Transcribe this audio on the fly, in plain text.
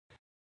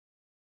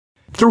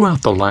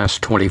Throughout the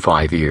last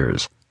 25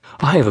 years,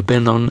 I have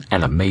been on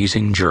an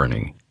amazing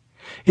journey.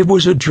 It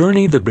was a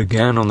journey that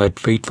began on that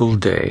fateful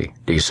day,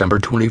 December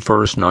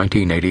 21st,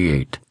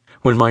 1988,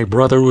 when my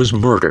brother was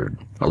murdered,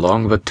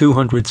 along with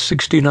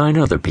 269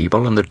 other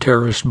people in the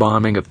terrorist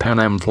bombing of Pan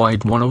Am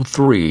Flight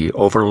 103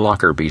 over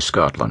Lockerbie,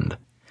 Scotland.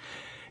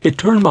 It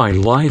turned my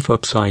life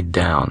upside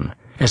down,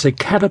 as it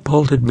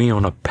catapulted me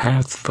on a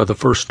path for the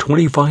first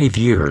 25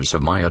 years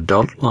of my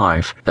adult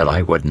life that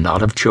I would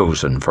not have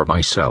chosen for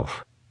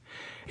myself.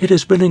 It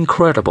has been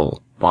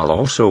incredible, while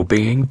also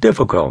being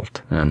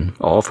difficult and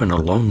often a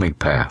lonely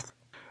path.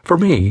 For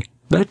me,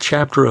 that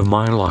chapter of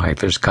my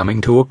life is coming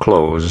to a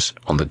close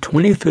on the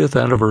 25th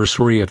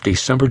anniversary of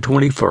December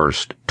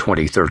 21st,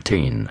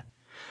 2013.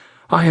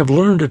 I have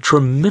learned a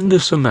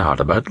tremendous amount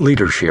about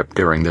leadership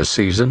during this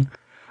season.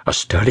 A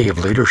study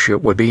of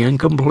leadership would be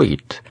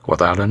incomplete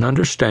without an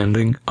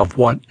understanding of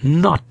what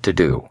not to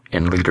do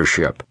in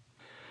leadership.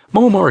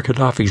 Muammar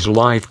Gaddafi's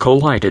life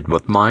collided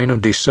with mine on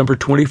December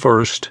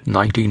 21st,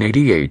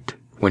 1988,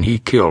 when he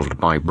killed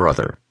my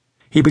brother.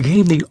 He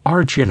became the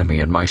archenemy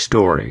in my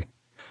story.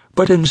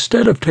 But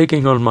instead of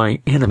taking on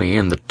my enemy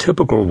in the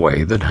typical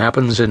way that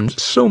happens in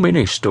so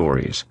many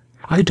stories,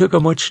 I took a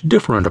much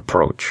different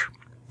approach.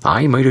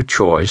 I made a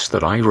choice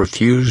that I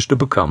refused to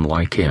become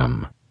like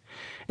him.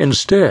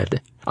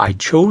 Instead, I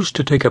chose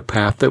to take a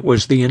path that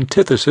was the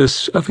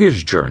antithesis of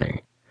his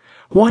journey.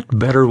 What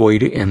better way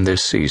to end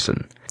this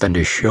season than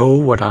to show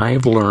what I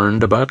have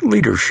learned about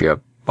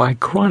leadership by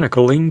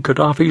chronicling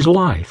Gaddafi's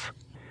life?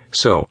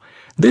 So,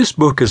 this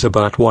book is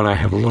about what I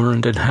have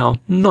learned and how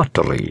not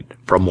to lead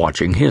from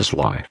watching his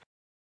life.